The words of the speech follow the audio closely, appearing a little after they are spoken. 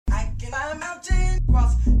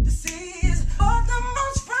across the seas. But the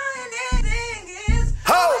most frightening thing is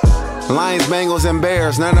Lions, Bengals, and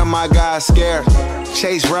Bears, none of my guys scared.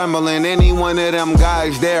 Chase rumbling, any one of them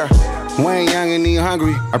guys there. Wayne Young and he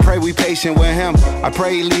hungry. I pray we patient with him. I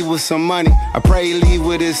pray he leave with some money. I pray he leave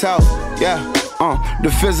with his health. Yeah,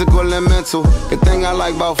 the physical and mental. The thing I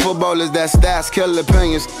like about football is that stats kill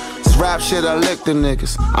opinions. This rap shit, I lick the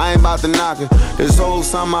niggas. I ain't about to knock it. This whole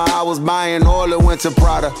summer I was buying all the winter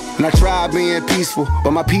Prada. And I tried being peaceful,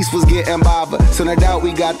 but my peace was getting bothered. So no doubt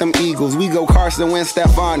we got them Eagles. We go Carson Wentz,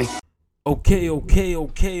 Stefani. Okay.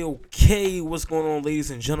 What's going on,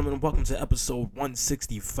 ladies and gentlemen? Welcome to episode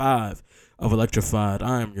 165 of Electrified.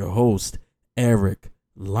 I am your host, Eric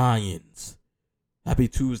Lyons. Happy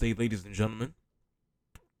Tuesday, ladies and gentlemen.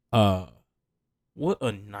 What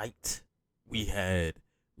a night we had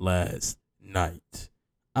last night.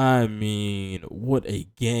 I mean, what a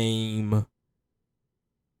game.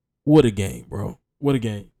 What a game, bro. What a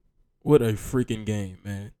game. What a freaking game,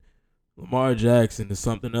 man. Lamar Jackson is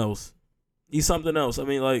something else. He's something else. I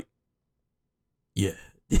mean, like, yeah.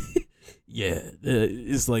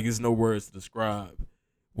 It's like, there's no words to describe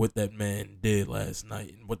what that man did last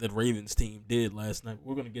night and what that Ravens team did last night.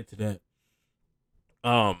 We're gonna get to that.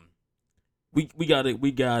 We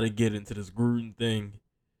gotta get into this Gruden thing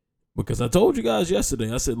because I told you guys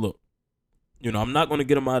yesterday. I said, look, I'm not gonna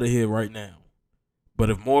get him out of here right now, but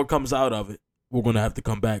if more comes out of it, we're gonna have to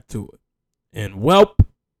come back to it. And welp,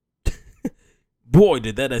 boy,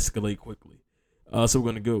 did that escalate quickly. So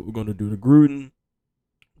we're gonna do the Gruden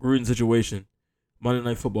situation, Monday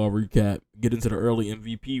Night Football recap, get into the early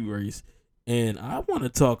MVP race, and I want to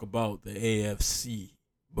talk about the AFC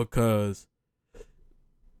because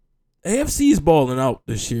AFC is balling out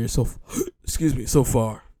this year. So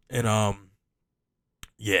far, and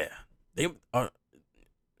yeah, they are.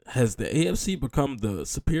 Has the AFC become the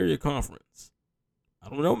superior conference? I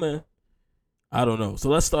don't know, man. I don't know. So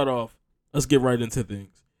let's start off. Let's get right into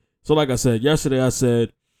things. So like I said, yesterday I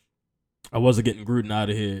said I wasn't getting Gruden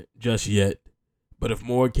out of here just yet. But if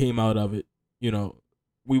more came out of it,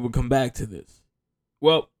 we would come back to this.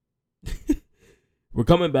 Well, we're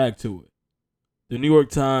coming back to it. The New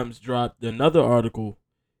York Times dropped another article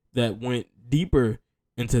that went deeper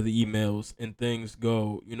into the emails and things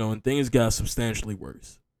and things got substantially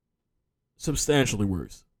worse. Substantially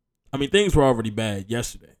worse. I mean, things were already bad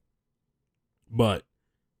yesterday. But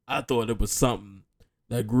I thought it was something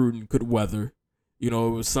that Gruden could weather. It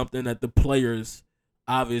was something that the players,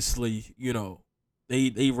 obviously,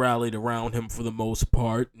 they rallied around him for the most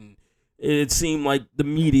part. And it seemed like the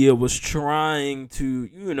media was trying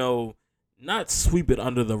to, not sweep it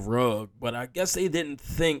under the rug, but I guess they didn't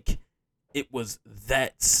think it was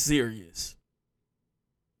that serious.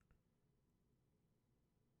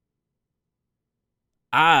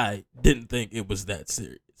 I didn't think it was that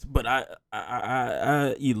serious. But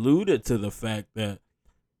I alluded to the fact that,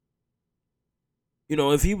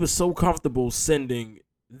 if he was so comfortable sending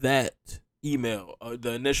that email,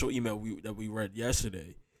 the initial email that we read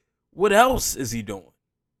yesterday, what else is he doing?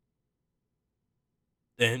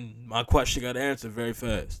 And my question got answered very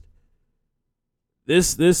fast.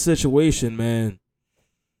 This situation, man,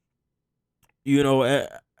 I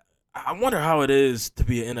wonder how it is to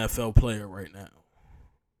be an NFL player right now.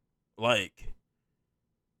 Like,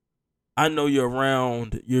 I know you're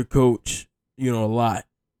around your coach, a lot,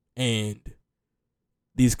 and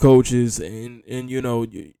these coaches and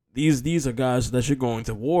these are guys that you're going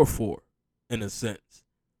to war for, in a sense.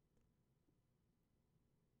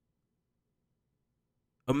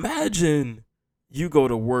 Imagine you go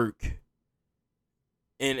to work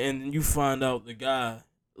and you find out the guy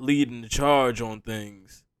leading the charge on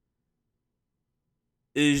things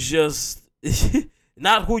is just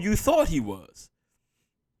not who you thought he was.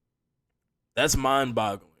 That's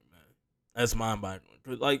mind-boggling, man. That's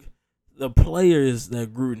mind-boggling. Like, the players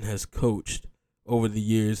that Gruden has coached over the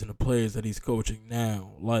years and the players that he's coaching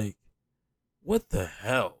now, like, what the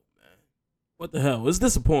hell, man? What the hell? It's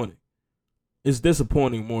disappointing. It's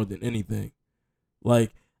disappointing more than anything.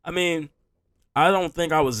 Like, I mean, I don't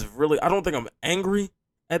think I'm angry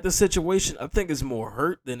at the situation. I think it's more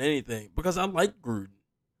hurt than anything because I like Gruden.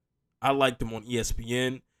 I liked him on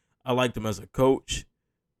ESPN. I liked him as a coach.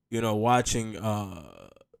 Watching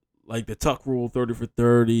like the Tuck Rule 30 for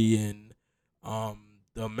 30 and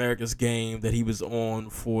the America's Game that he was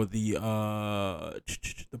on for the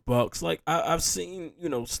Bucks. Like I've seen,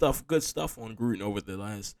 good stuff on Gruden over the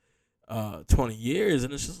last 20 years,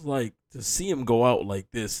 and it's just like to see him go out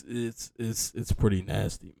like this, it's pretty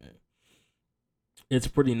nasty, man. It's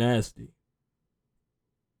pretty nasty.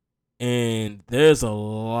 And there's a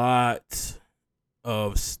lot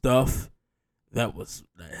of stuff that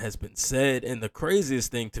has been said. And the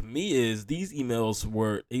craziest thing to me is these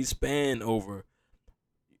emails they span over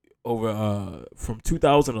from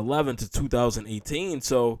 2011 to 2018.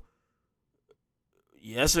 So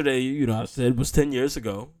yesterday, I said it was 10 years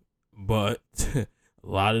ago, but a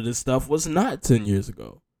lot of this stuff was not 10 years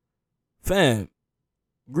ago. Fam,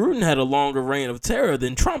 Gruden had a longer reign of terror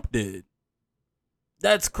than Trump did.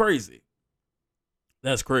 That's crazy.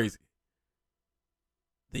 That's crazy.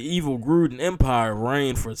 The evil Gruden empire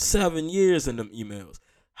reigned for 7 years in them emails.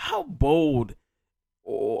 How bold,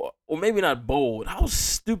 or maybe not bold, how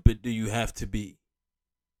stupid do you have to be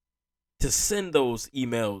to send those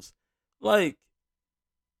emails? Like,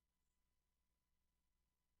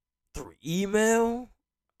 through email?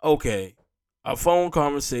 Okay, a phone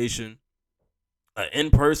conversation, an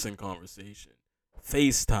in-person conversation,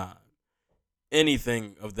 FaceTime,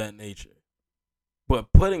 anything of that nature.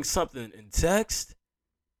 But putting something in text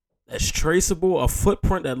that's traceable, a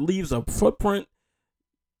footprint that leaves a footprint,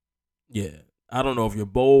 yeah, I don't know if you're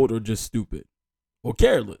bold or just stupid or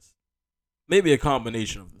careless. Maybe a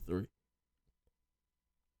combination of the three.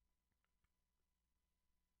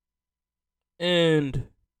 And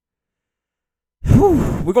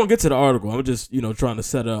we're going to get to the article. I'm just, trying to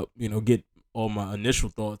set up, get all my initial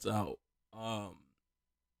thoughts out.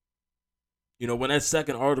 When that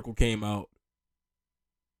second article came out,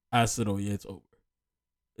 I said, oh, yeah, it's over.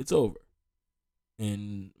 It's over.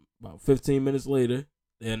 And about 15 minutes later,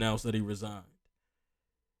 they announced that he resigned.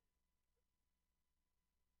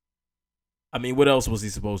 I mean, what else was he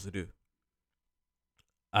supposed to do?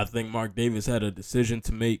 I think Mark Davis had a decision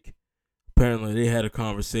to make. Apparently, they had a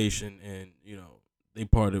conversation and, they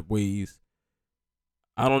parted ways.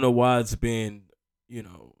 I don't know why it's been,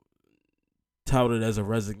 touted as a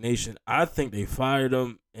resignation. I think they fired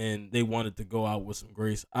him and they wanted to go out with some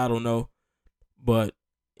grace. I don't know. But,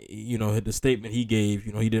 the statement he gave,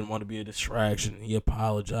 he didn't want to be a distraction. He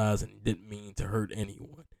apologized and he didn't mean to hurt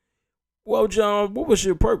anyone. Well, John, what was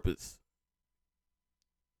your purpose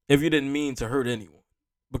if you didn't mean to hurt anyone?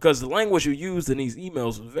 Because the language you used in these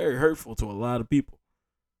emails was very hurtful to a lot of people.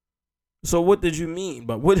 So what did you mean?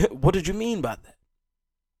 But what did you mean by that?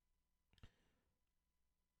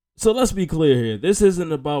 So let's be clear here. This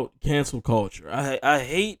isn't about cancel culture. I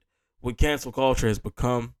hate what cancel culture has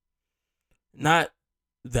become. Not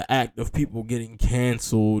the act of people getting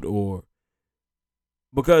canceled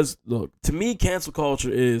because look, to me, cancel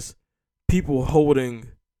culture is people holding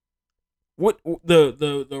what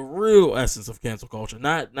the real essence of cancel culture.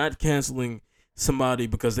 Not canceling somebody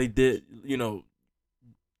because they did,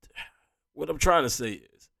 what I'm trying to say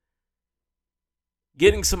is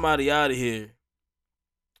getting somebody out of here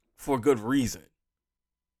for good reason.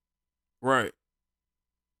 Right.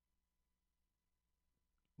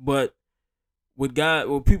 But with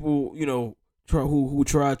people, who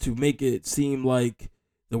try to make it seem like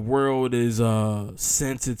the world is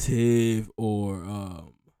sensitive or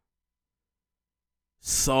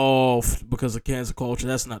soft because of cancel culture,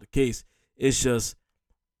 that's not the case. It's just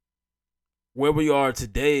where we are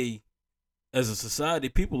today as a society,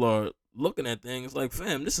 people are looking at things like,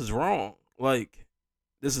 fam, this is wrong. Like,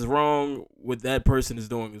 this is wrong. What that person is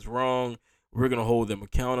doing is wrong. We're going to hold them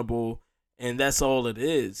accountable. And that's all it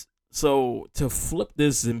is. So to flip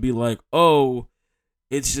this and be like, oh,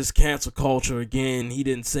 it's just cancel culture again. He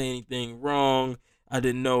didn't say anything wrong. I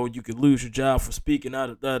didn't know you could lose your job for speaking out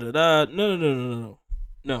of da-da-da.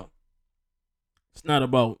 No. It's not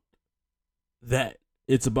about that.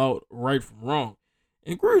 It's about right from wrong.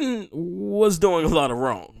 And Gruden was doing a lot of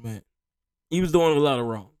wrong, man. He was doing a lot of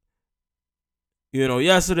wrong.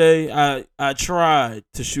 Yesterday I tried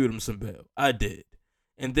to shoot him some bail. I did.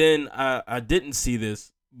 And then I didn't see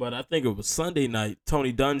this, but I think it was Sunday night,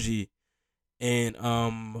 Tony Dungy and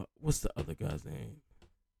what's the other guy's name?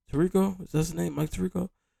 Tirico? Is that his name? Mike Tirico?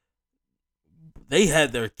 They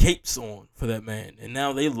had their capes on for that man, and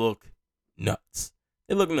now they look nuts.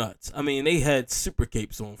 They look nuts. I mean, they had super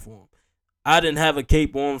capes on for him. I didn't have a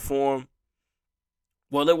cape on for him.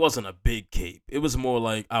 Well, it wasn't a big cape. It was more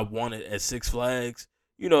like I won it at Six Flags.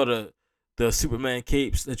 The Superman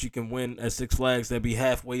capes that you can win at Six Flags that be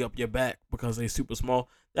halfway up your back because they super small.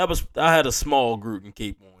 I had a small Gruden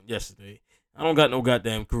cape on yesterday. I don't got no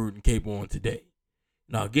goddamn Gruden cape on today.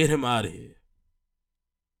 Now get him out of here.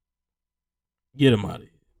 Get him out of here.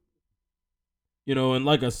 And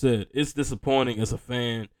like I said, it's disappointing as a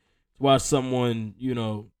fan to watch someone,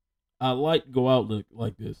 I like to go out look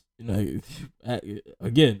like this.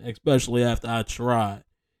 Again, especially after I tried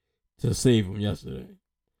to save him yesterday.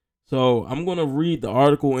 So I'm going to read the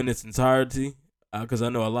article in its entirety because I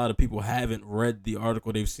know a lot of people haven't read the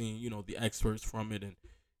article. They've seen, the excerpts from it and,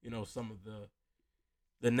 some of the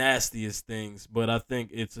the nastiest things, but I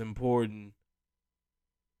think it's important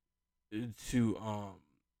to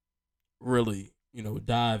really,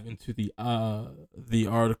 dive into the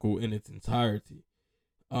article in its entirety.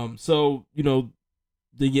 So the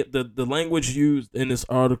language used in this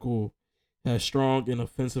article has strong and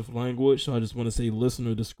offensive language. So I just want to say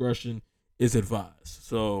listener discretion is advised.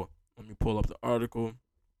 So let me pull up the article.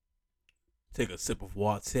 Take a sip of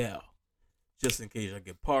water just in case I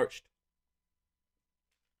get parched.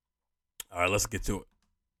 All right, let's get to it.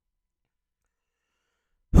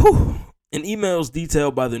 Whew. In emails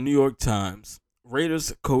detailed by the New York Times,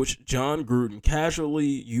 Raiders coach John Gruden casually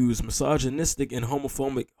used misogynistic and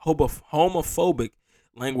homophobic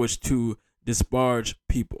language to disparage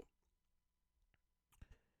people.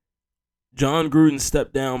 John Gruden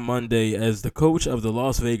stepped down Monday as the coach of the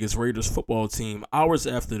Las Vegas Raiders football team hours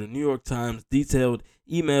after the New York Times detailed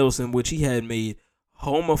emails in which he had made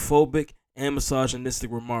homophobic and misogynistic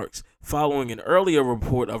remarks following an earlier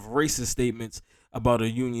report of racist statements about a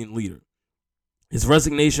union leader. His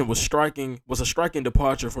resignation was a striking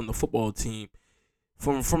departure from the football team,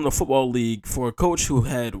 from the football league for a coach who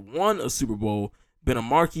had won a Super Bowl, been a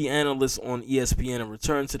marquee analyst on ESPN, and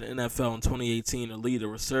returned to the NFL in 2018 to lead the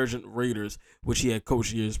resurgent Raiders, which he had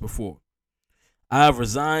coached years before. I have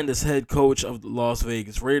resigned as head coach of the Las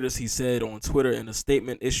Vegas Raiders, he said on Twitter in a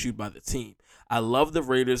statement issued by the team. I love the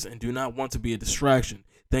Raiders and do not want to be a distraction.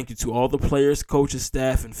 Thank you to all the players, coaches,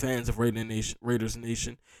 staff, and fans of Raiders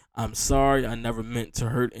Nation. I'm sorry, I never meant to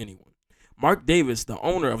hurt anyone. Mark Davis, the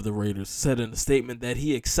owner of the Raiders, said in a statement that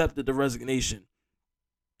he accepted the resignation.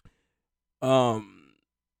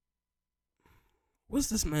 What's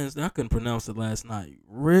this man's name? I couldn't pronounce it last night.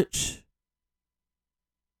 Rich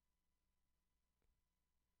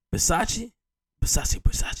Bisaccia? Bisaccia.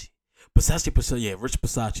 Yeah, Rich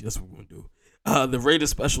Bisaccia. That's what we're going to do. The Raiders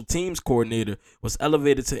special teams coordinator was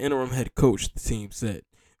elevated to interim head coach, the team said.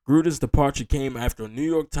 Gruden's departure came after a New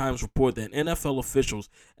York Times report that NFL officials,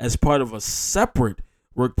 as part of a separate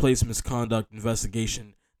workplace misconduct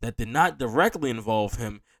investigation that did not directly involve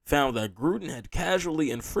him, found that Gruden had casually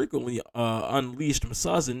and frequently unleashed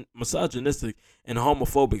misogynistic and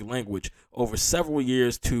homophobic language over several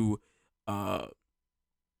years to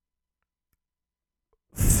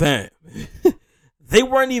fam. They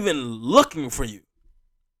weren't even looking for you.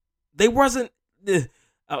 They wasn't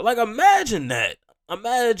like, imagine that.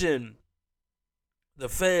 Imagine the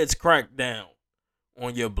feds cracked down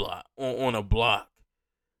on your block, on a block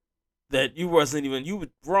that you wasn't even, you were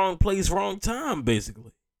wrong place, wrong time,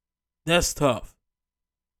 basically. That's tough.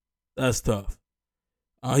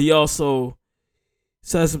 He also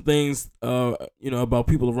said some things, about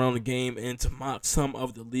people around the game and to mock some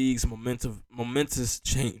of the league's momentous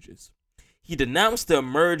changes. He denounced the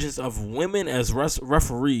emergence of women as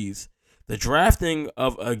referees, the drafting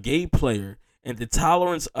of a gay player, and the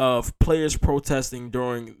tolerance of players protesting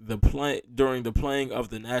during the playing of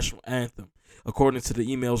the national anthem, according to the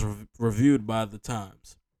emails reviewed by the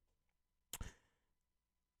Times.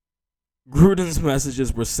 Gruden's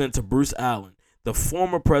messages were sent to Bruce Allen, the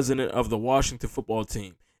former president of the Washington football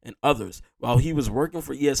team, and others, while he was working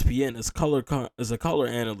for ESPN as a color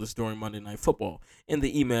analyst during Monday Night Football. In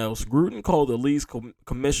the emails, Gruden called the league's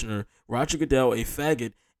commissioner, Roger Goodell, a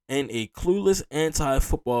faggot and a clueless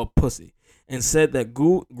anti-football pussy, and said that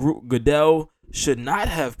Goodell should not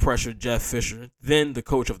have pressured Jeff Fisher, then the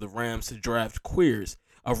coach of the Rams, to draft queers,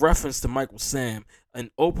 a reference to Michael Sam,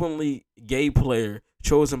 an openly gay player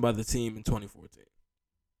chosen by the team in 2014.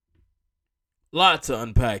 Lot to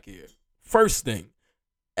unpack here. First thing,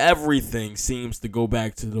 everything seems to go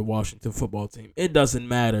back to the Washington football team. It doesn't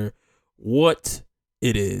matter what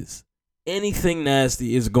it is. Anything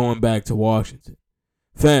nasty is going back to Washington.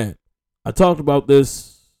 Fam, I talked about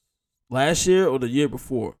this last year or the year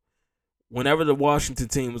before. Whenever the Washington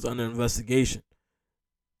team was under investigation,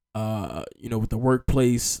 with the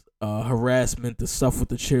workplace harassment, the stuff with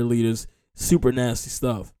the cheerleaders, super nasty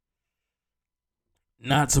stuff.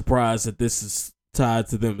 Not surprised that this is tied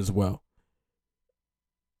to them as well.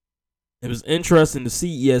 It was interesting to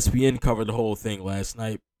see ESPN cover the whole thing last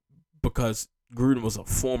night because Gruden was a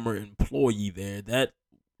former employee there. That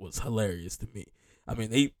was hilarious to me. I mean,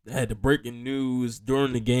 they had the breaking news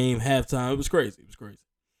during the game, halftime. It was crazy.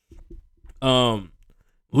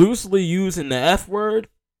 Loosely using the F word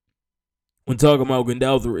when talking about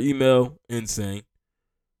Goodell through email, insane.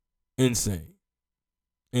 And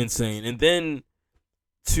then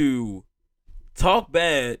to talk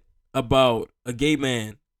bad about a gay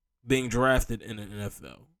man being drafted in the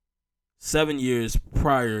NFL 7 years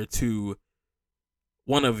prior to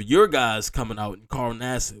one of your guys coming out in Carl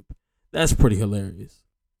Nassib, that's pretty hilarious.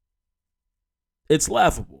 It's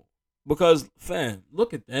laughable because, fam,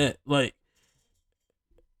 look at that. Like,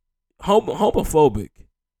 homophobic.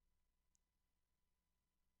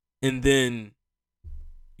 And then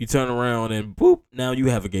you turn around and boop, now you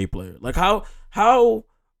have a gay player. Like, how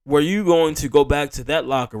were you going to go back to that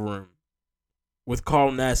locker room with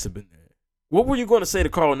Carl Nassib in there? What were you going to say to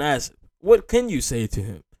Carl Nassib? What can you say to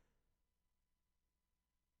him?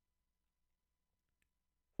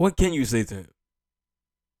 What can you say to him?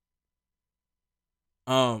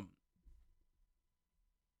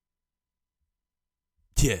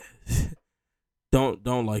 Yeah.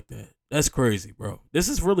 Don't like that. That's crazy, bro. This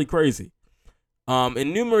is really crazy.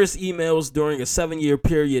 In numerous emails during a 7-year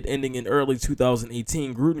period ending in early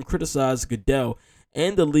 2018, Gruden criticized Goodell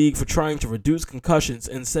and the league for trying to reduce concussions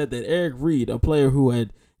and said that Eric Reid, a player who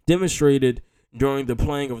had demonstrated during the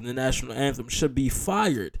playing of the national anthem, should be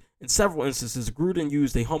fired. In several instances, Gruden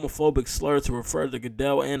used a homophobic slur to refer to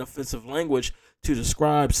Goodell and offensive language to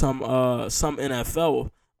describe some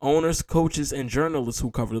NFL owners, coaches, and journalists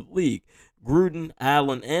who covered the league. Gruden,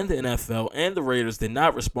 Allen, and the NFL and the Raiders did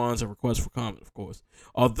not respond to requests for comment, of course.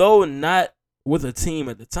 Although not with a team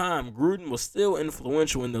at the time, Gruden was still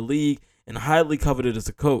influential in the league and highly coveted as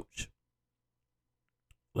a coach.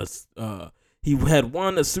 He had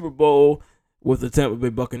won a Super Bowl with the Tampa Bay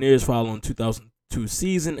Buccaneers following 2002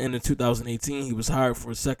 season, and in 2018 he was hired for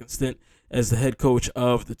a second stint as the head coach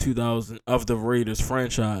of the Raiders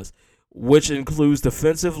franchise, which includes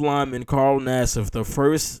defensive lineman Carl Nassib, the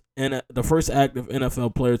first active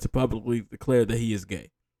NFL player to publicly declare that he is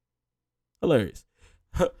gay. Hilarious.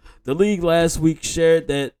 The league last week shared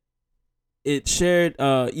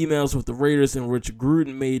emails with the Raiders in which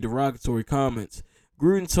Gruden made derogatory comments.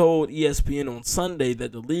 Gruden told ESPN on Sunday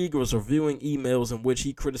that the league was reviewing emails in which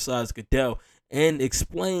he criticized Goodell and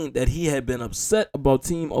explained that he had been upset about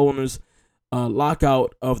team owners'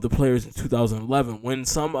 lockout of the players in 2011 when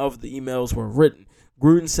some of the emails were written.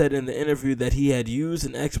 Gruden said in the interview that he had used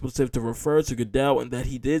an expletive to refer to Goodell and that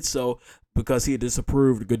he did so because he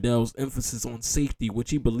disapproved Goodell's emphasis on safety, which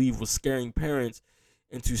he believed was scaring parents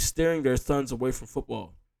into steering their sons away from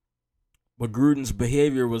football. But Gruden's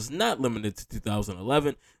behavior was not limited to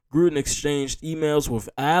 2011. Gruden exchanged emails with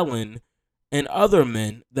Allen and other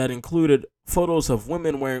men that included photos of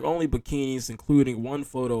women wearing only bikinis, including one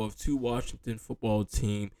photo of 2 Washington football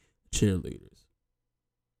team cheerleaders.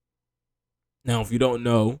 Now, if you don't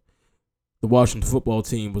know, the Washington football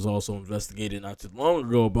team was also investigated not too long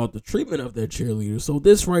ago about the treatment of their cheerleaders, so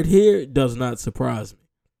this right here does not surprise me.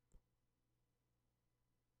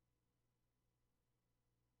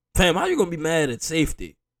 Fam, how you gonna be mad at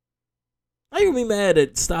safety? How you gonna be mad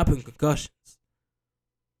at stopping concussions?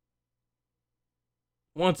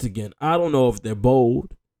 Once again, I don't know if they're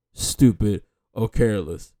bold, stupid, or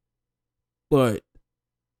careless, but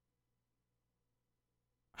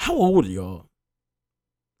how old are y'all?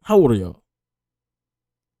 How old are y'all?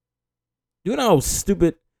 You know how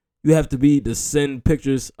stupid you have to be to send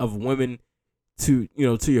pictures of women to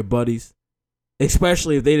your buddies,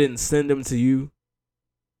 especially if they didn't send them to you?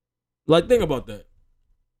 Like, think about that.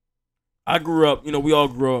 I grew up, we all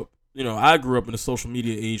grew up, I grew up in the social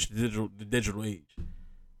media age, the digital age.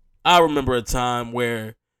 I remember a time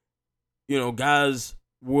where, guys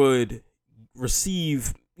would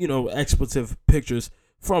receive, expletive pictures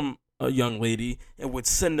from a young lady and would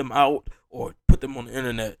send them out or put them on the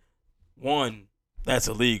internet. 1, that's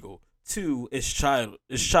illegal. 2, it's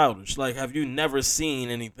childish. Like, have you never seen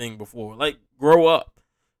anything before? Like, grow up.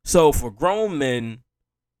 So for grown men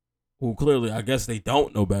who clearly, I guess they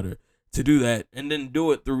don't know better, to do that and then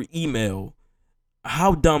do it through email,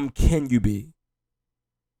 how dumb can you be?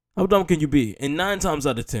 How dumb can you be? And 9 times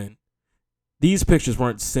out of 10, these pictures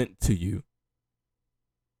weren't sent to you.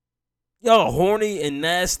 Y'all horny and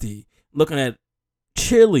nasty looking at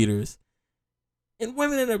cheerleaders and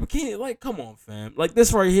women in their bikini. Like, come on, fam. Like,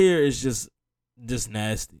 this right here is just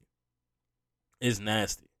nasty. It's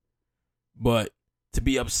nasty. But to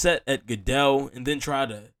be upset at Goodell and then try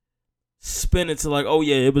to spin it to like, oh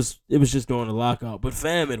yeah, it was just during the lockout. But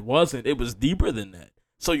fam, it wasn't. It was deeper than that.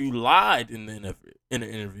 So you lied in the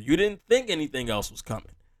interview. You didn't think anything else was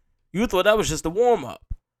coming. You thought that was just the warm up.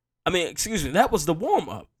 That was the warm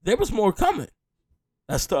up. There was more coming.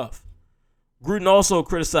 That's tough. Gruden also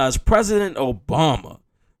criticized President Obama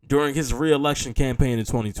during his re-election campaign in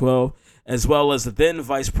 2012, as well as the then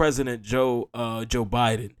Vice President Joe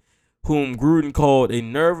Biden, whom Gruden called a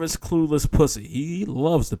nervous, clueless pussy. He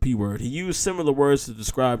loves the P word. He used similar words to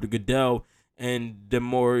describe the Goodell and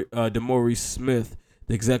DeMaurice Smith,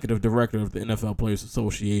 the executive director of the NFL Players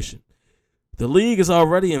Association. The league is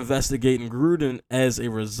already investigating Gruden as a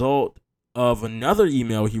result of another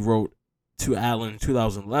email he wrote to Allen in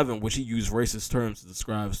 2011, which he used racist terms to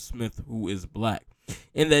describe Smith, who is black.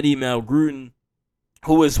 In that email, Gruden,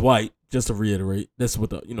 who is white, just to reiterate, that's what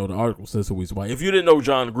the article says, who he's white. If you didn't know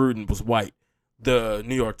John Gruden was white, the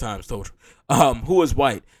New York Times told you, who was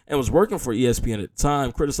white and was working for ESPN at the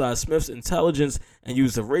time, criticized Smith's intelligence and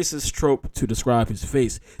used a racist trope to describe his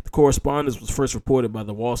face. The correspondence was first reported by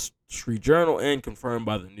the Wall Street Journal and confirmed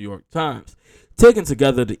by the New York Times. Taken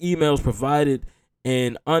together, the emails provided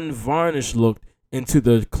an unvarnished look into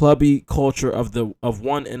the clubby culture of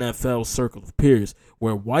one NFL circle of peers,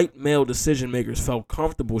 where white male decision makers felt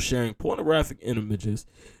comfortable sharing pornographic images,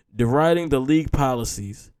 deriding the league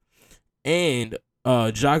policies, and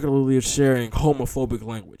jocularly sharing homophobic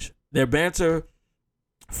language. Their banter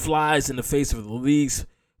flies in the face of the league's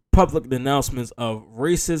public denouncements of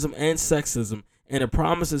racism and sexism, and its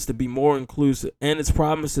promises to be more inclusive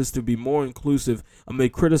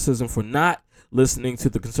amid criticism for not listening to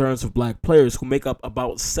the concerns of black players, who make up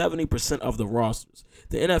about 70% of the rosters.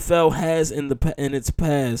 The NFL has in its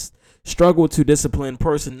past struggled to discipline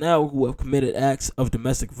personnel who have committed acts of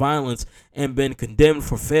domestic violence and been condemned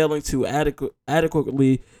for failing to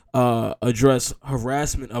adequately address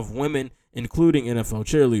harassment of women, including NFL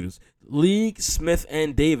cheerleaders. League, Smith,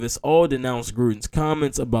 and Davis all denounced Gruden's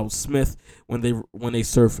comments about Smith when they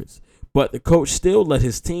surfaced, but the coach still led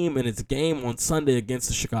his team in its game on Sunday against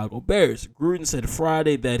the Chicago Bears. Gruden said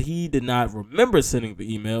Friday that he did not remember sending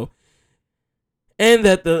the email and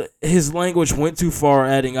that his language went too far,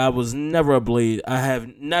 adding, I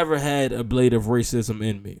have never had a blade of racism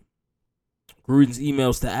in me. Gruden's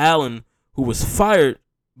emails to Allen, who was fired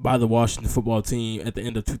by the Washington football team at the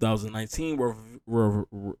end of 2019, were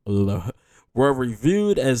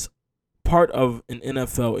reviewed as part of an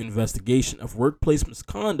NFL investigation of workplace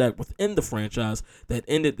misconduct within the franchise that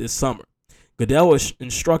ended this summer. Goodell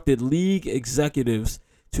instructed league executives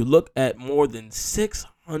to look at more than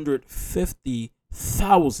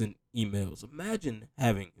 650,000 emails. Imagine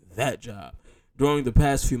having that job during the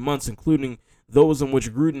past few months, including those in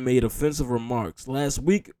which Gruden made offensive remarks. Last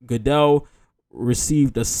week, Goodell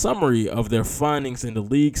received a summary of their findings, and the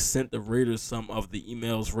league sent the Raiders some of the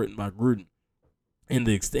emails written by Gruden. In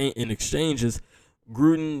exchanges,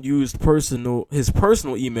 Gruden used his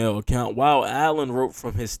personal email account while Allen wrote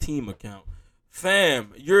from his team account.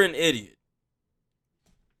 Fam, you're an idiot.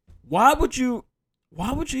 Why would you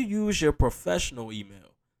use your professional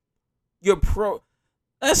email?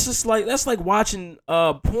 That's like watching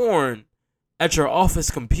porn at your office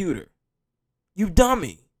computer. You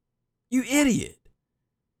dummy. You idiot.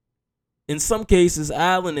 In some cases,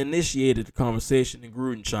 Allen initiated the conversation and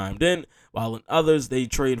Gruden chimed in, while in others, they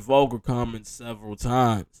traded vulgar comments several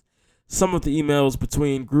times. Some of the emails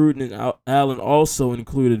between Gruden and Allen also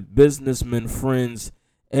included businessmen friends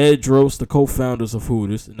Ed Drost, the co-founders of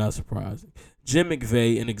Hooters, not surprising, Jim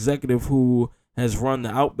McVay, an executive who has run the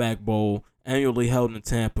Outback Bowl annually held in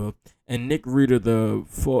Tampa, and Nick Reeder, the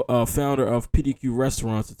founder of PDQ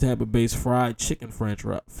Restaurants, a Tampa-based fried chicken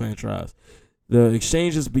franchise. The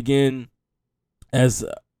exchanges begin as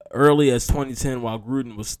early as 2010, while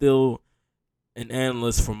Gruden was still an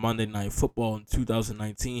analyst for Monday Night Football. In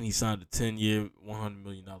 2019, he signed a 10-year, $100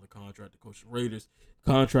 million contract to coach the Raiders.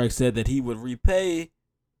 The contract said that he would repay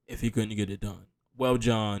if he couldn't get it done. Well,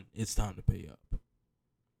 John, it's time to pay up.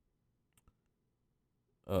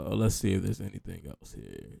 Let's see if there's anything else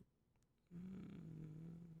here.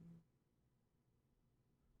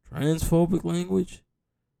 Transphobic language?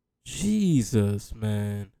 Jesus,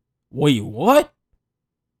 man. Wait, what?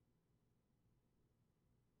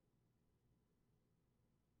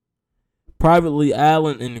 Privately,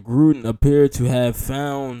 Allen and Gruden appear to have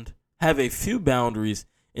a few boundaries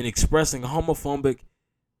in expressing homophobic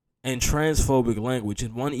and transphobic language.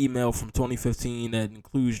 In one email from 2015 that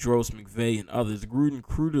includes Drost, McVay, and others, Gruden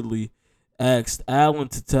crudely asked Allen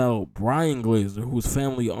to tell Brian Glazer, whose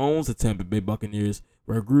family owns the Tampa Bay Buccaneers,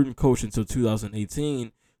 where Gruden coached until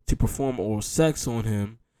 2018, to perform oral sex on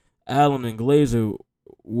him. Allen and Glazer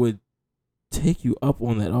would take you up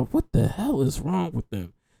on that. Oh, what the hell is wrong with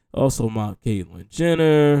them? Also mocked Caitlyn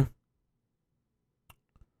Jenner.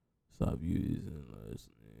 Stop using.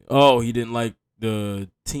 Oh, he didn't like the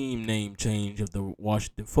team name change of the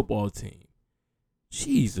Washington football team.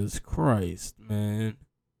 Jesus Christ, man.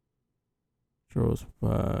 They were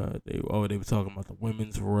talking about the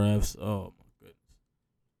women's refs. Oh my goodness.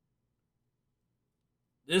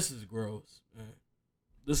 This is gross, man.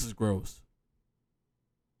 This is gross.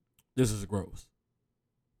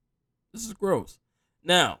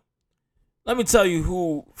 Now, let me tell you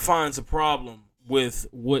who finds a problem with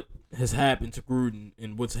what has happened to Gruden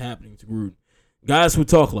and what's happening to Gruden. Guys who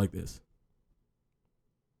talk like this.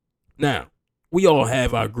 Now, We all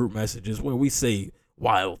have our group messages where we say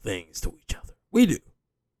wild things to each other. We do.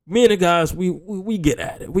 Me and the guys, we get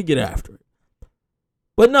at it. We get after it.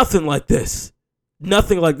 But nothing like this.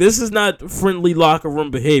 Nothing like this. This is not friendly locker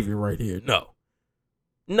room behavior right here. No.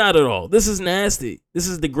 Not at all. This is nasty. This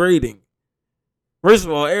is degrading. First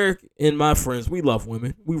of all, Eric and my friends, we love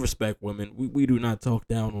women. We respect women. We do not talk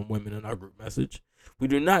down on women in our group message. We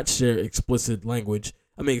do not share explicit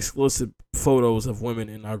photos of women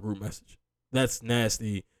in our group message. That's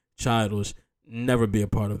nasty, childish. Never be a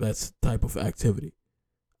part of that type of activity.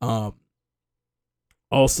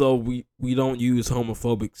 Also, we don't use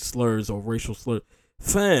homophobic slurs or racial slurs.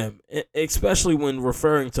 Fam, especially when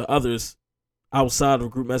referring to others outside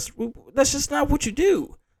of group message, that's just not what you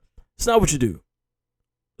do. It's not what you do.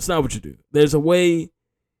 It's not what you do. There's a way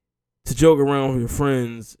to joke around with your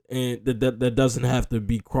friends, and that doesn't have to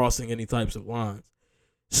be crossing any types of lines.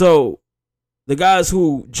 So, the guys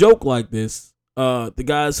who joke like this, the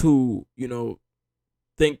guys who,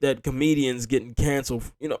 think that comedians getting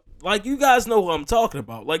canceled, like, you guys know who I'm talking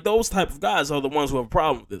about. Like, those type of guys are the ones who have a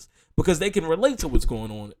problem with this because they can relate to what's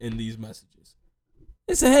going on in these messages.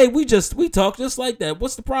 They say, hey, we talk just like that.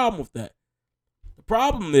 What's the problem with that? The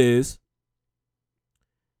problem is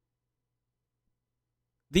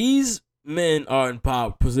these men are in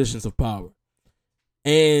positions of power.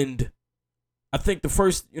 And I think the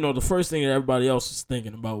first thing that everybody else is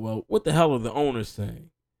thinking about, well, what the hell are the owners saying?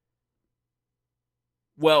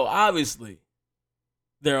 Well, obviously,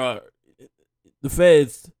 the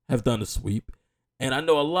feds have done a sweep, and I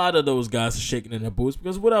know a lot of those guys are shaking in their boots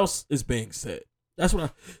because what else is being said? That's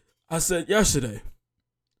what I said yesterday.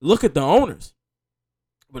 Look at the owners.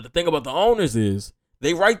 But the thing about the owners is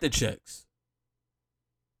they write the checks.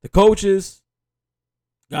 The coaches,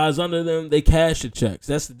 guys under them, they cash the checks.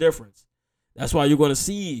 That's the difference. That's why you're going to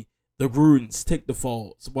see the Grudens take the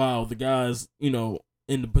faults while the guys,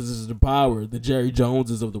 in the positions of power, the Jerry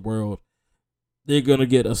Joneses of the world, they're going to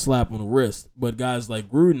get a slap on the wrist. But guys like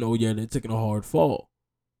Gruden, oh yeah, they're taking a hard fall.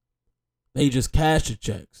 They just cash the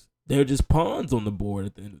checks. They're just pawns on the board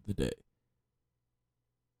at the end of the day.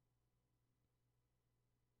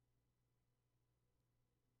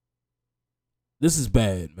 This is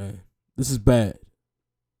bad, man. This is bad.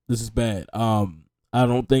 I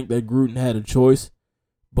don't think that Gruden had a choice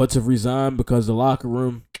but to resign because the locker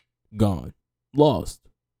room gone. Lost.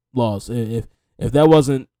 If that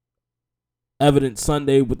wasn't evident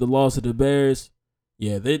Sunday with the loss of the Bears,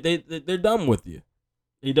 yeah, they're done with you.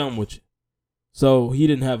 They done with you. So he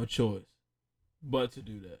didn't have a choice but to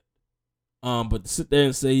do that. But to sit there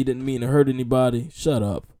and say he didn't mean to hurt anybody, shut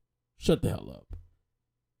up. Shut the hell up.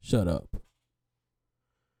 Shut up.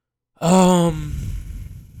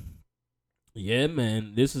 Yeah,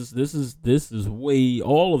 man, this is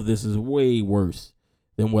all of this is way worse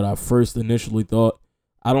than what I first initially thought.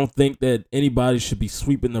 I don't think that anybody should be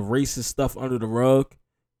sweeping the racist stuff under the rug.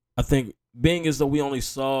 I think being as though we only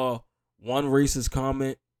saw one racist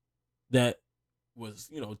comment that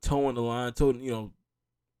was, towing the line,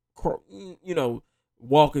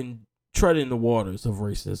 treading the waters of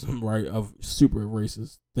racism, right? Of super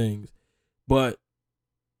racist things. But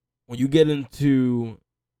when you get into,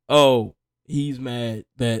 he's mad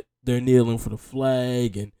that they're kneeling for the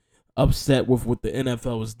flag and upset with what the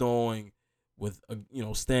NFL is doing with,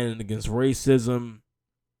 standing against racism.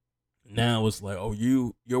 Now it's like,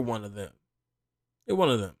 you're one of them. You're one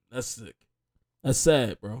of them. That's sick. That's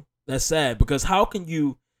sad, bro. That's sad because how can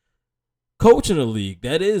you coach in a league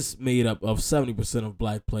that is made up of 70% of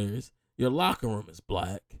black players? Your locker room is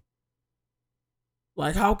black.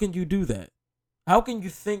 Like, how can you do that? How can you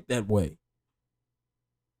think that way?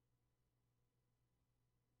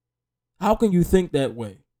 How can you think that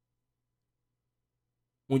way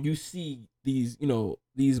when you see these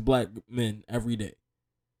black men every day?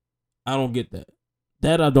 I don't get that.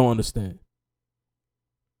 That I don't understand.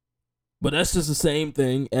 But that's just the same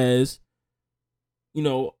thing as,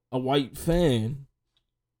 a white fan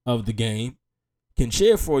of the game can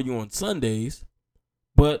cheer for you on Sundays,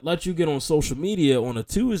 but let you get on social media on a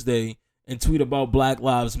Tuesday and tweet about Black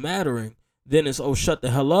Lives Mattering. Then it's, shut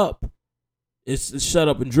the hell up. It's shut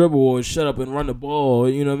up and dribble or shut up and run the ball.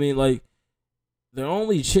 You know what I mean? Like, they're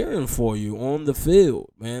only cheering for you on the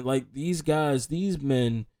field, man. Like, these guys, these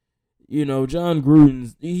men, John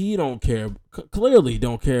Gruden, he don't care. Clearly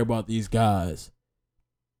don't care about these guys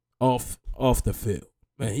off the field.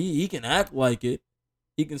 Man, he can act like it.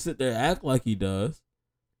 He can sit there and act like he does.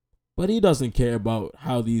 But he doesn't care about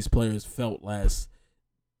how these players felt last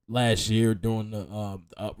year during the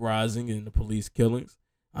uprising and the police killings.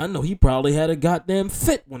 I know he probably had a goddamn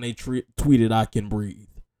fit when they tweeted, "I can breathe."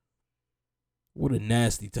 What a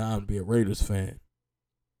nasty time to be a Raiders fan.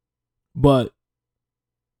 But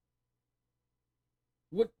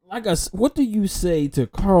what do you say to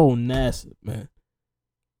Carl Nassib, man?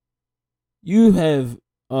 You have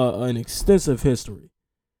an extensive history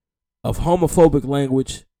of homophobic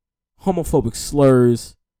language, homophobic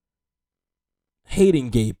slurs, hating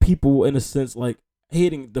gay people in a sense, like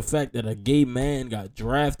hating the fact that a gay man got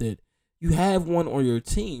drafted. You have one on your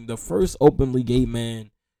team, the first openly gay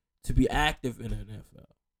man to be active in the NFL.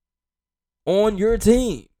 On your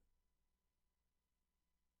team.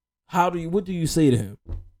 What do you say to him?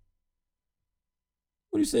 What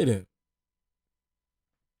do you say to him?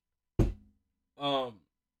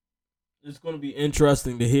 It's going to be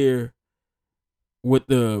interesting to hear what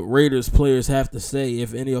the Raiders players have to say,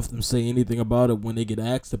 if any of them say anything about it when they get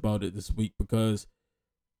asked about it this week, because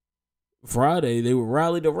Friday they were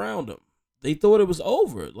rallied around him. They thought it was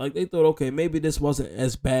over. Like, they thought, okay, maybe this wasn't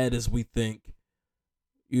as bad as we think.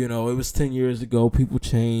 You know, it was 10 years ago. People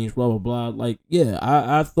changed, blah, blah, blah. Like, yeah,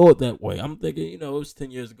 I thought that way. I'm thinking, you know, it was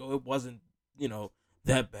 10 years ago. It wasn't, you know,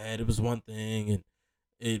 that bad. It was one thing, and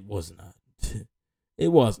it was not. It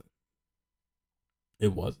wasn't.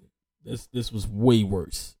 It wasn't. This was way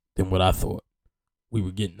worse than what I thought we were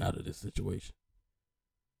getting out of this situation.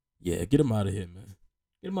 Yeah, get him out of here, man.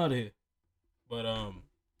 Get him out of here. But,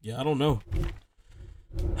 yeah, I don't know.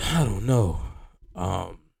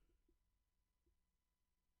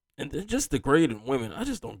 And then just degrading women, I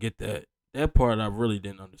just don't get that. That part I really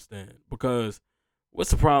didn't understand. Because what's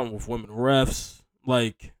the problem with women refs?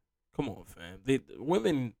 Like, come on, fam.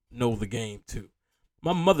 Women know the game, too.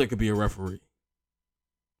 My mother could be a referee.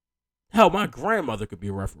 Hell, my grandmother could be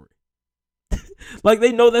a referee. Like,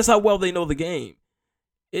 they know, that's how well they know the game.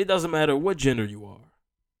 It doesn't matter what gender you are,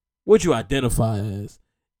 what you identify as.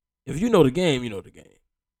 If you know the game, you know the game.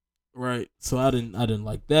 Right? So I didn't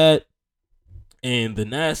like that. And the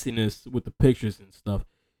nastiness with the pictures and stuff,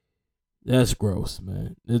 that's gross,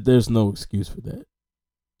 man. There's no excuse for that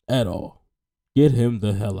at all. Get him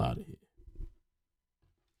the hell out of here.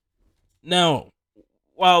 Now,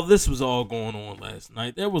 while this was all going on last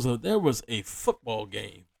night, there was a football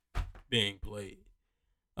game being played.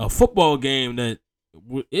 A football game that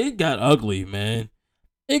it got ugly, man.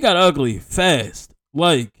 It got ugly fast.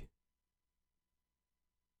 Like,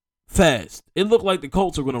 fast. It looked like the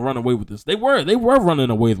Colts were going to run away with this. They were running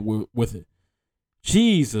away with it.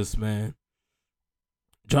 Jesus, man.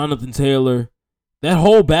 Jonathan Taylor, that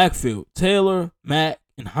whole backfield, Taylor, Mack,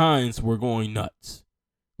 and Hines were going nuts.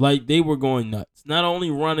 Like, they were going nuts. Not only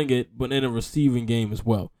running it, but in a receiving game as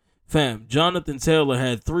well. Fam, Jonathan Taylor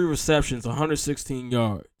had 3 receptions, 116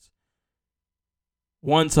 yards.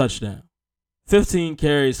 1 touchdown. 15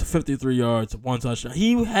 carries, 53 yards, 1 touchdown.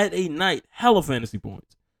 He had a night, hella fantasy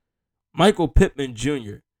points. Michael Pittman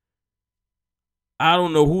Jr. I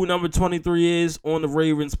don't know who number 23 is on the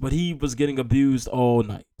Ravens, but he was getting abused all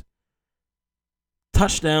night.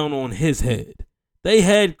 Touchdown on his head. They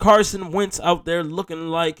had Carson Wentz out there looking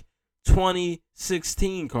like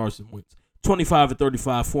 2016 Carson Wentz.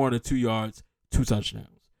 25-35, 402 yards, 2 touchdowns.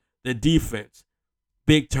 The defense,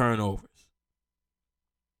 big turnovers.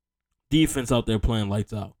 Defense out there playing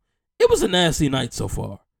lights out. It was a nasty night so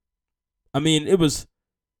far. I mean, it was,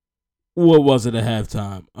 what was it at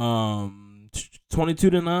halftime?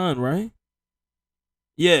 22-9, right?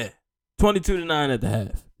 Yeah, 22-9 at the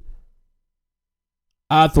half.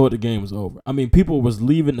 I thought the game was over. I mean, people was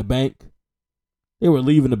leaving the bank. They were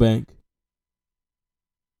leaving the bank.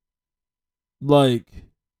 Like,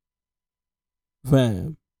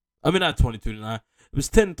 fam. I mean, not 22-9. It was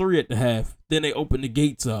 10-3 at the half. Then they opened the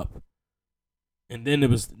gates up. And then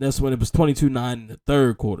that's when it was 22-9 in the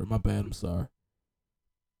third quarter. My bad, I'm sorry.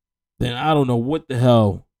 Then I don't know what the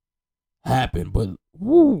hell happened, but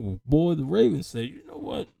woo, boy, the Ravens said, you know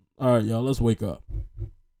what? All right, y'all, let's wake up.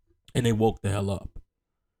 And they woke the hell up.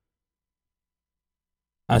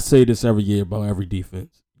 I say this every year about every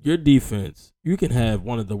defense. Your defense, you can have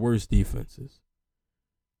one of the worst defenses.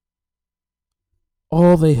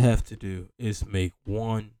 All they have to do is make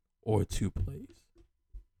 1 or 2 plays.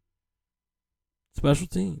 Special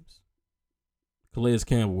teams. Calais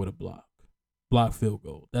Campbell with a block. Block field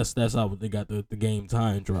goal. That's how they got the game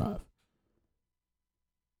tying drive.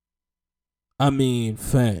 I mean,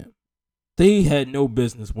 fam. They had no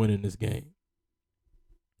business winning this game.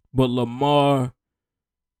 But Lamar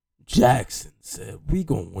Jackson said, we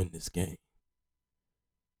gonna win this game.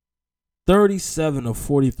 37 of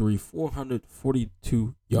 43,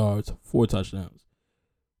 442 yards, 4 touchdowns.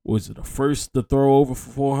 Was it the first to throw over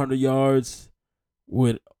for 400 yards?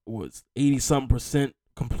 Was 80-something%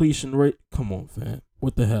 completion rate? Come on, fam.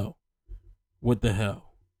 What the hell? What the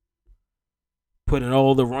hell? putting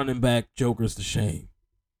all the running back jokers to shame,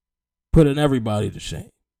 putting everybody to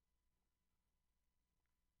shame.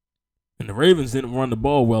 And the Ravens didn't run the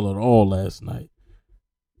ball well at all last night.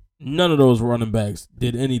 None of those running backs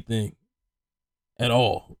did anything at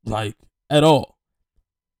all. Like, at all.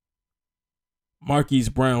 Marquise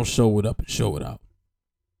Brown showed up and showed out.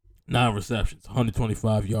 9 receptions,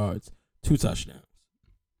 125 yards, 2 touchdowns.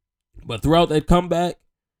 But throughout that comeback,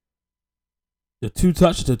 the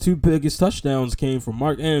two biggest touchdowns came from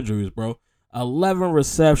Mark Andrews, bro. 11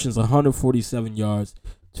 receptions, 147 yards,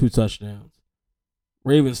 2 touchdowns.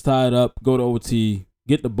 Ravens tied up, go to OT,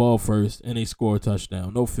 get the ball first, and they score a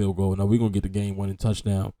touchdown. No field goal. No, we're going to get the game-winning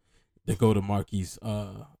touchdown. They go to Marquise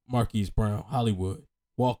Brown, Hollywood.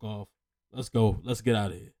 Walk off. Let's go. Let's get out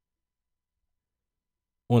of here.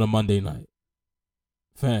 On a Monday night.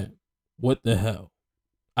 Fam, what the hell?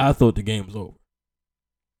 I thought the game was over.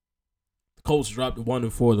 The Colts dropped to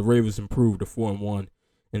 1-4. The Ravens improved to 4-1.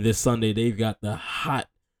 And this Sunday, they've got the hot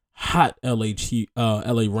LA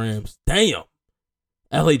Rams. Damn.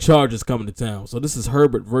 LA Chargers coming to town. So this is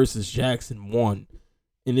Herbert versus Jackson 1.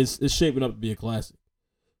 And it's shaping up to be a classic.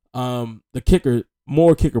 The kicker,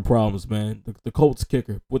 more kicker problems, man. The Colts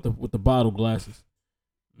kicker with the bottle glasses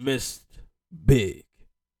missed big.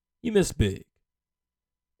 He missed big.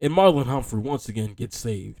 And Marlon Humphrey once again gets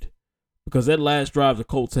saved. Because that last drive the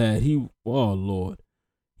Colts had, he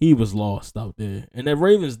was lost out there. And that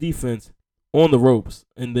Ravens defense on the ropes.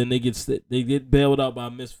 And then they get bailed out by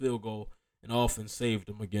a missed field goal. And offense saved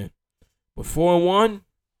them again. But 4-1,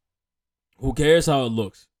 who cares how it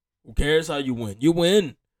looks? Who cares how you win? You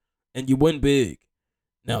win. And you win big.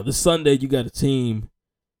 Now, this Sunday, you got a team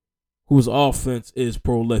whose offense is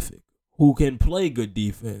prolific, who can play good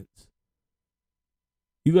defense.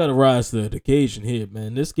 You got to rise to the occasion here,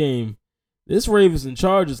 man. This Ravens and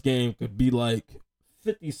Chargers game could be like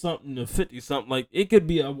 50-something to 50-something. Like, it could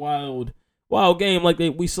be a wild game like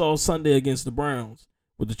we saw Sunday against the Browns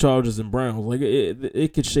with the Chargers and Browns. Like,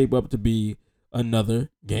 it could shape up to be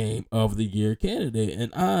another game of the year candidate,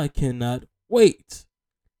 and I cannot wait.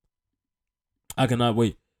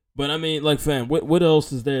 But I mean, like, fam, what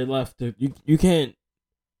else is there left? You can't.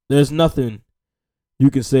 There's nothing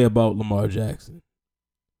you can say about Lamar Jackson.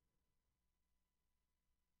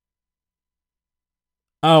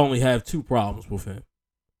 I only have 2 problems with him.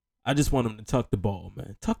 I just want him to tuck the ball,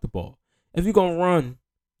 man. Tuck the ball. If you're gonna run,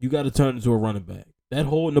 you got to turn into a running back. That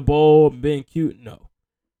holding the ball and being cute, no.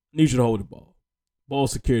 I need you to hold the ball. Ball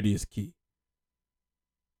security is key.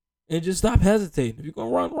 And just stop hesitating. If you're going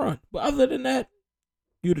to run, run. But other than that,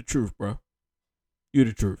 you the truth, bro. You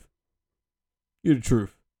the truth. You the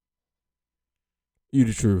truth. You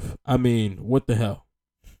the truth. I mean, what the hell?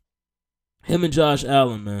 Him and Josh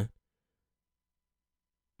Allen, man.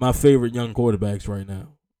 My favorite young quarterbacks right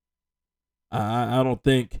now. I don't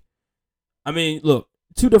think. I mean, look,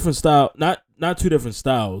 2 different styles. Not 2 different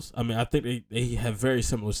styles. I mean, I think they have very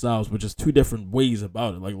similar styles, but just 2 different ways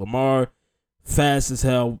about it. Like Lamar, fast as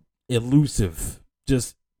hell. Elusive,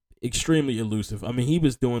 just extremely elusive. I mean, he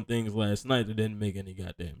was doing things last night that didn't make any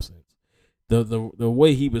goddamn sense. The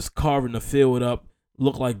way he was carving the field up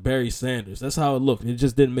looked like Barry Sanders. That's how it looked. It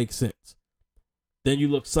just didn't make sense. Then you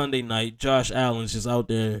look Sunday night, Josh Allen's just out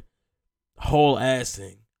there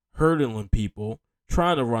haul-assing, hurdling people,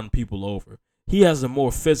 trying to run people over. He has a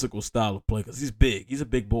more physical style of play because he's big. He's a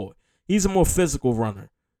big boy. He's a more physical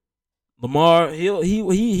runner. Lamar,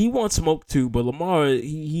 he wants smoke too, but Lamar,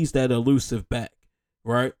 he's that elusive back,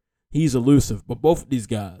 right? He's elusive, but both of these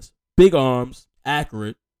guys, big arms,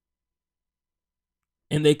 accurate,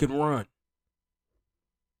 and they can run.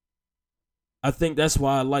 I think that's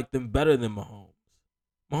why I like them better than Mahomes.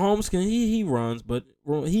 Mahomes he runs, but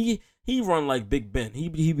he run like Big Ben. He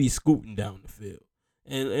be scooting down the field,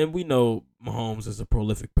 and we know Mahomes is a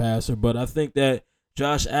prolific passer, but I think that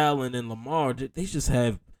Josh Allen and Lamar, they just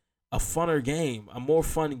have a funner game, a more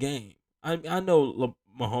fun game. I know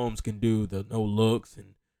Mahomes can do the no looks,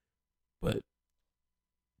 but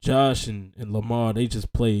Josh and Lamar, they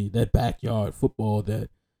just play that backyard football that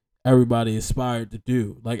everybody aspired to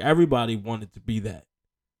do. Like, everybody wanted to be that.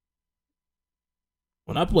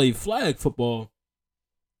 When I played flag football,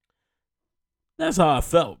 that's how I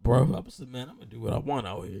felt, bro. I was like, man, I'm gonna do what I want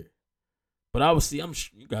out here. But obviously,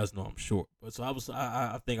 you guys know I'm short. But so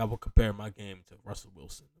I think I would compare my game to Russell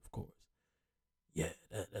Wilson, of course. Yeah,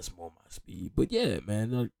 that's more my speed. But yeah,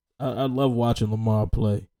 man, I love watching Lamar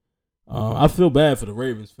play. I feel bad for the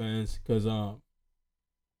Ravens fans because not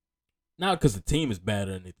because the team is bad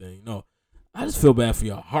or anything. No, I just feel bad for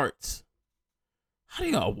your hearts. How do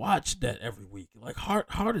y'all watch that every week? Like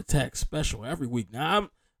heart attack special every week. Now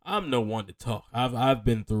I'm no one to talk. I've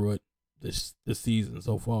been through it. this season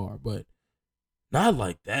so far, but not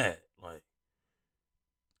like that. Like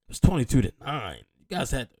it's 22-9. You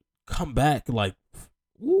guys had to come back like,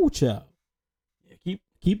 woo, child. Yeah,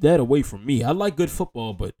 keep that away from me. I like good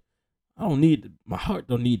football, but I don't need my heart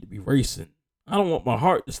don't need to be racing. I don't want my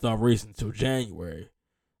heart to start racing until January.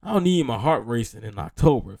 I don't need my heart racing in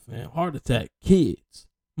October, fam. Heart attack, kids,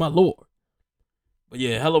 my lord. But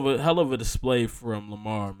yeah, hell of a display from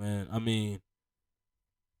Lamar, man. I mean,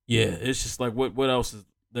 yeah, it's just like what else is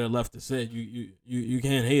there left to say? You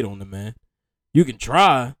can't hate on the man. You can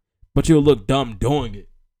try, but you'll look dumb doing it.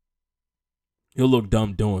 You'll look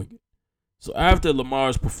dumb doing it. So after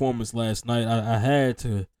Lamar's performance last night, I had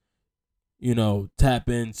to, tap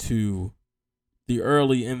into the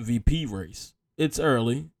early MVP race. It's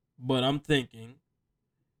early, but I'm thinking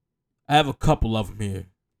I have a couple of them here.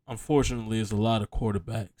 Unfortunately, there's a lot of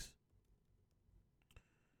quarterbacks.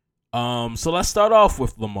 So let's start off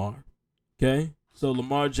with Lamar. Okay, so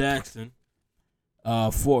Lamar Jackson,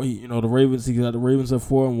 the Ravens. He got the Ravens at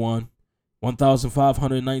 4-1,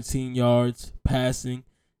 1,519 yards passing,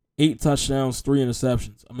 8 touchdowns, 3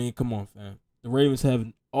 interceptions. I mean, come on, fam. The Ravens have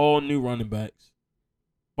all new running backs,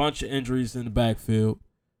 bunch of injuries in the backfield,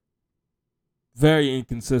 very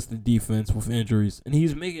inconsistent defense with injuries, and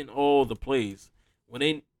he's making all the plays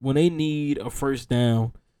when they need a first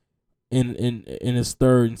down. In his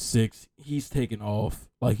 3rd and 6, he's taking off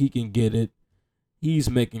like he can get it. He's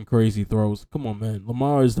making crazy throws. Come on, man.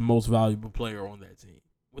 Lamar is the most valuable player on that team.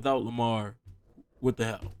 Without Lamar, what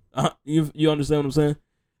the hell? You understand what I'm saying?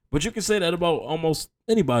 But you can say that about almost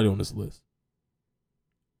anybody on this list.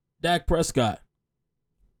 Dak Prescott.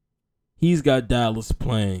 He's got Dallas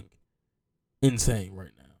playing insane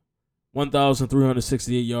right now.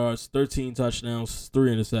 1,368 yards, 13 touchdowns,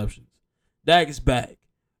 3 interceptions. Dak is back.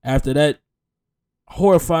 After that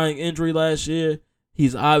horrifying injury last year,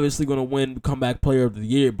 he's obviously going to win Comeback Player of the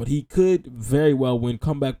Year, but he could very well win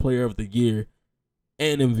Comeback Player of the Year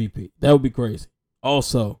and MVP. That would be crazy.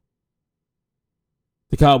 Also,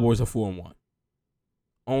 the Cowboys are 4-1.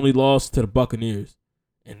 Only lost to the Buccaneers,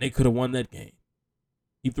 and they could have won that game.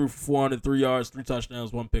 He threw for 403 yards, 3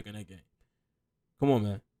 touchdowns, 1 pick in that game. Come on,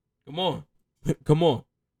 man. Come on. Come on.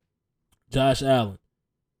 Josh Allen.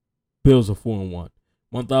 Bills are 4-1.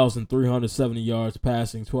 1,370 yards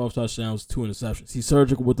passing, 12 touchdowns, 2 interceptions. He's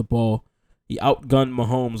surgical with the ball. He outgunned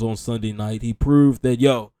Mahomes on Sunday night. He proved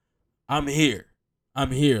that, I'm here.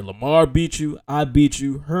 I'm here. Lamar beat you. I beat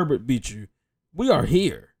you. Herbert beat you. We are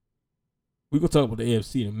here. We're going to talk about the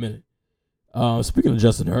AFC in a minute. Speaking of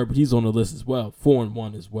Justin Herbert, he's on the list as well.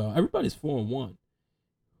 4-1 as well. Everybody's 4-1.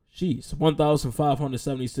 Jeez.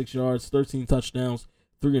 1,576 yards, 13 touchdowns,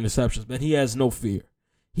 3 interceptions. Man, he has no fear.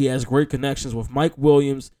 He has great connections with Mike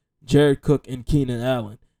Williams, Jared Cook, and Keenan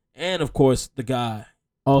Allen. And, of course, the guy,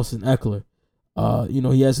 Austin Eckler.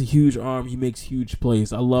 He has a huge arm. He makes huge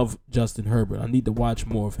plays. I love Justin Herbert. I need to watch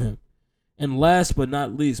more of him. And last but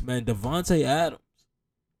not least, man, Davante Adams.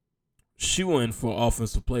 Shoo-in for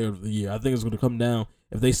Offensive Player of the Year. I think it's going to come down.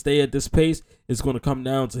 If they stay at this pace, it's going to come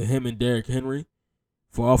down to him and Derrick Henry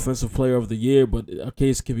for Offensive Player of the Year. But a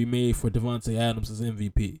case can be made for Davante Adams as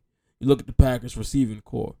MVP. You look at the Packers receiving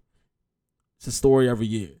core. It's a story every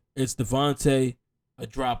year. It's Davante, a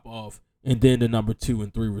drop-off, and then the number 2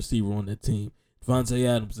 and 3 receiver on that team. Davante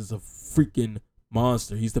Adams is a freaking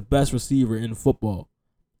monster. He's the best receiver in football.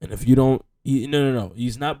 And if you don't, no.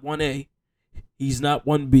 He's not 1A. He's not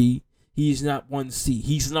 1B. He's not 1C.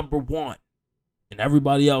 He's number 1. And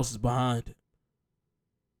everybody else is behind him.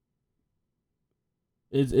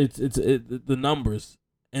 It's the numbers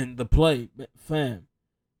and the play, fam.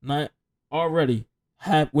 We're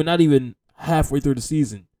not even halfway through the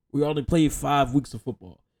season. We only played 5 weeks of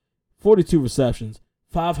football. 42 receptions,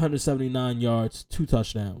 579 yards, 2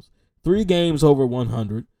 touchdowns, 3 games over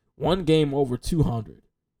 100, 1 game over 200.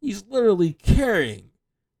 He's literally carrying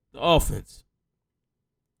the offense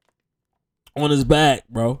on his back,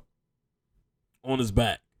 bro. On his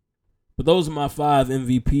back. But those are my 5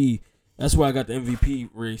 MVP. That's where I got the MVP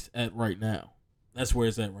race at right now. That's where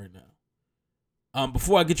it's at right now.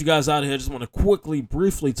 Before I get you guys out of here, I just want to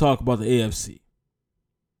briefly talk about the AFC.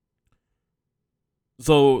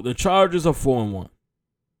 So the Chargers are 4-1.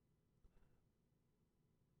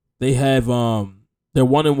 They have they're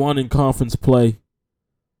 1-1 in conference play.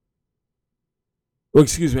 Oh,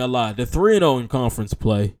 excuse me, I lied. They're 3-0 in conference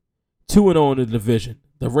play, 2-0 in the division.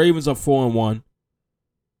 The Ravens are 4-1.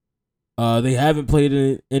 They haven't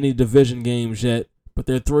played any division games yet, but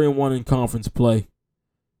they're 3-1 in conference play.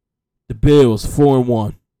 The Bills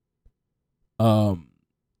 4-1.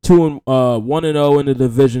 1-0 in the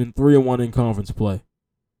division, 3-1 in conference play.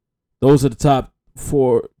 Those are the top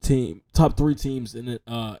top 3 teams in the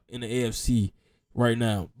AFC right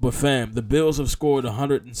now. But fam, the Bills have scored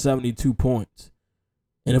 172 points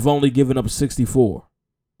and have only given up 64.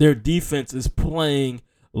 Their defense is playing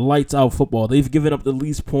lights out football. They've given up the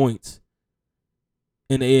least points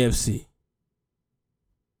in the AFC.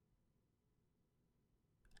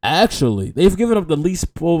 Actually, they've given up the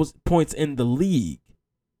least points in the league.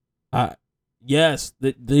 Yes,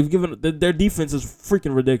 they've given their defense is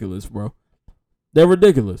freaking ridiculous, bro. They're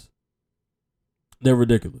ridiculous.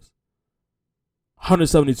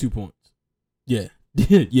 172 points. Yeah,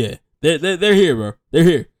 yeah. They're here, bro.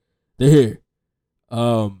 They're here.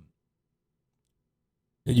 And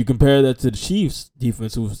you compare that to the Chiefs'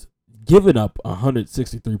 defense, who's given up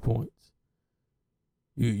 163 points.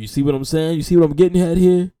 You see what I'm saying? You see what I'm getting at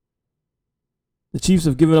here? The Chiefs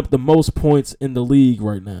have given up the most points in the league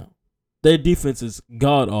right now. Their defense is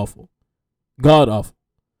god awful.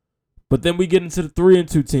 But then we get into the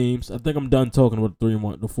 3-2 teams. I think I'm done talking about the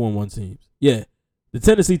 4-1 teams. Yeah, the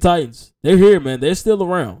Tennessee Titans. They're here, man. They're still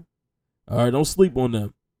around. All right, don't sleep on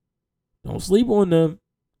them.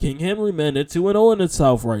 King Henry, man, they're 2-0 in the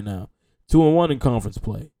South right now. 2-1 in conference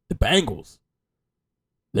play. The Bengals,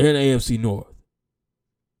 they're in AFC North.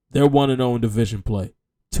 They're 1-0 in division play.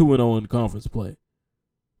 2-0 in conference play.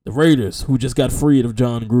 The Raiders, who just got freed of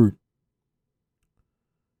John Gruden.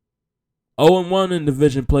 0-1 in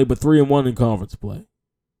division play, but 3-1 in conference play.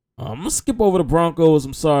 I'm going to skip over the Broncos.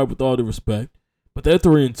 I'm sorry, with all due respect. But they're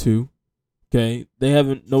 3-2. Okay? They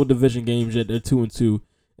haven't, no division games yet. They're 2-2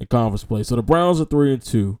 in conference play. So the Browns are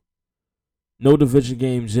 3-2. No division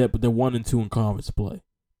games yet, but they're 1-2 in conference play.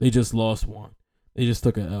 They just lost one. They just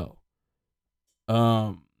took an L.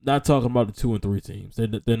 Not talking about the 2 and 3 teams.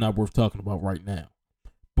 They're not worth talking about right now.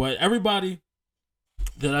 But everybody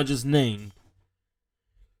that I just named,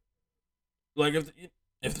 like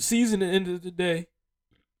if the season ended today,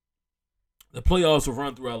 the playoffs will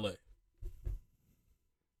run through LA.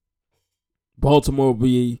 Baltimore will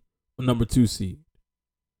be a number 2 seed.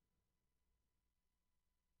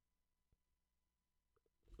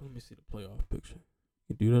 Let me see the playoff picture.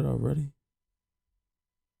 You do that already?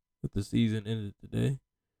 If the season ended today.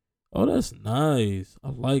 Oh, that's nice. I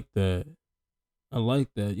like that. Yeah, I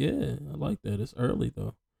like that. It's early,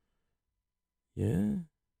 though. Yeah.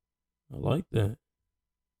 I like that.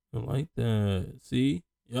 See?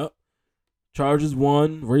 Yep. Chargers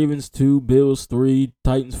 1, Ravens 2, Bills 3,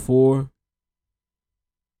 Titans 4.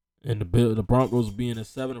 And the Broncos will be in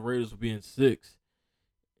 7, the Raiders will be in 6.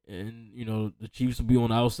 And, the Chiefs will be on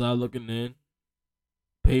the outside looking in.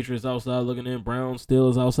 Patriots outside looking in. Browns,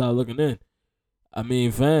 Steelers outside looking in. I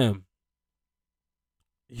mean, fam.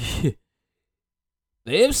 Yeah.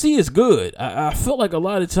 The AFC is good. I feel like a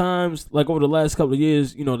lot of times, like over the last couple of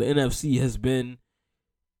years, the NFC has been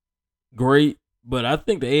great. But I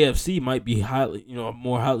think the AFC might be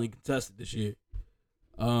more highly contested this year.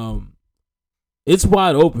 It's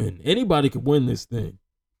wide open. Anybody could win this thing.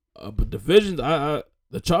 But divisions, the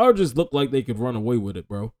Chargers look like they could run away with it,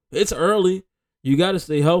 bro. It's early. You got to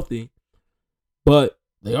stay healthy. But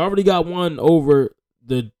they already got one over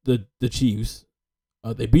the Chiefs.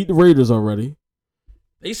 They beat the Raiders already.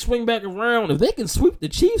 They swing back around. If they can sweep the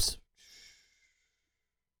Chiefs,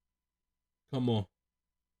 come on.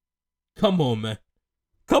 Come on, man.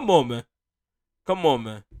 I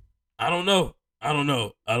don't know.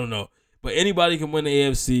 But anybody can win the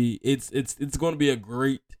AFC. It's going to be a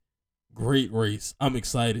great race. I'm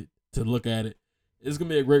excited to look at it. It's going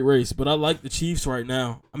to be a great race. But I like the Chiefs right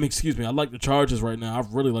now. I like the Chargers right now. I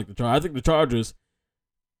really like the Chargers. I think the Chargers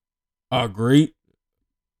are great.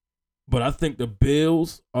 But I think the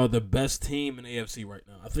Bills are the best team in the AFC right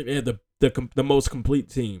now. I think they have the most complete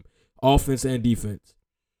team, offense and defense.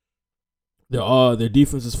 Their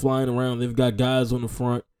defense is flying around. They've got guys on the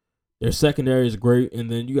front. Their secondary is great.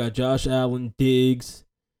 And then you got Josh Allen, Diggs.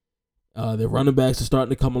 Their running backs are starting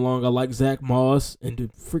to come along. I like Zach Moss and the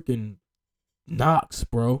freaking Knox,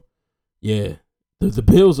 bro. Yeah. The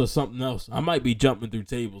Bills are something else. I might be jumping through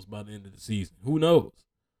tables by the end of the season. Who knows?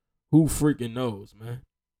 Who freaking knows, man?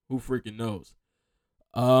 Who freaking knows?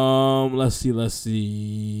 Let's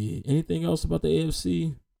see. Anything else about the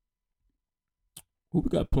AFC? Who we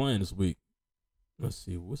got playing this week? Let's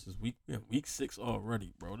see. What's this week? Yeah, week 6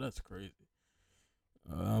 already, bro. That's crazy.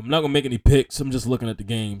 I'm not gonna make any picks. I'm just looking at the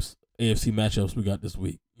games, AFC matchups we got this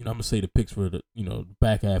week. I'm gonna say the picks for the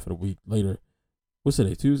back half of the week later. What's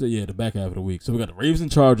today? Tuesday? Yeah, the back half of the week. So we got the Ravens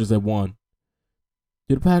and Chargers at 1.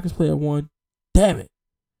 Did the Packers play at 1? Damn it.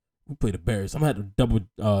 We play the Bears. I'm gonna have to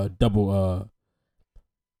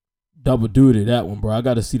double duty that one, bro. I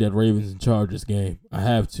gotta see that Ravens and Chargers game. I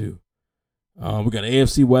have to. We got an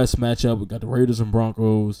AFC West matchup. We got the Raiders and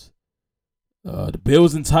Broncos. The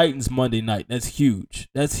Bills and Titans Monday night. That's huge.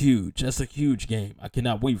 That's a huge game. I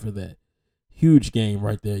cannot wait for that. Huge game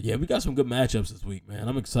right there. Yeah, we got some good matchups this week, man.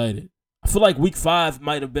 I'm excited. I feel like week 5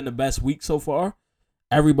 might have been the best week so far.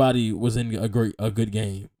 Everybody was in a good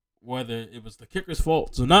game. Whether it was the kicker's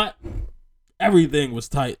fault or not, everything was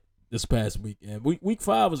tight this past week. And week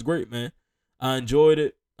 5 was great, man. I enjoyed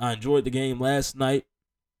it. I enjoyed the game last night.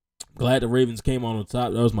 Glad the Ravens came on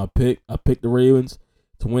top. That was my pick. I picked the Ravens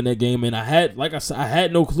to win that game. And I had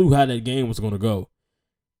no clue how that game was going to go.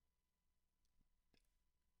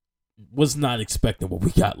 Was not expecting what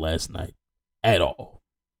we got last night at all.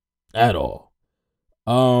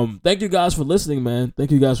 Thank you guys for listening, man.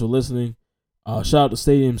 Thank you guys for listening. Shout out to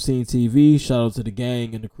Stadium Scene TV. Shout out to the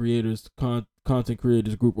gang and the creators, content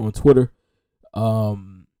creators group on Twitter.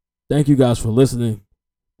 Thank you guys for listening.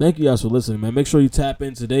 Man. Make sure you tap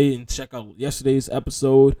in today and check out yesterday's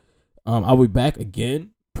episode. I'll be back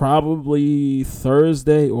again, probably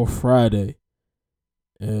Thursday or Friday.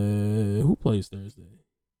 Who plays Thursday?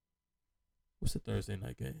 What's the Thursday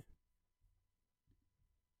night game?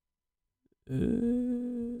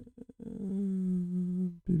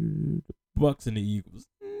 Bucks and the Eagles.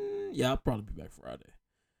 Yeah, I'll probably be back Friday.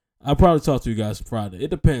 I'll probably talk to you guys Friday.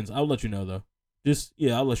 It depends. I'll let you know, though.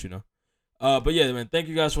 I'll let you know. But yeah, man, thank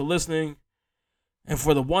you guys for listening. And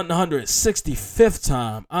for the 165th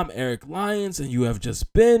time, I'm Eric Lyons, and you have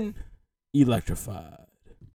just been electrified.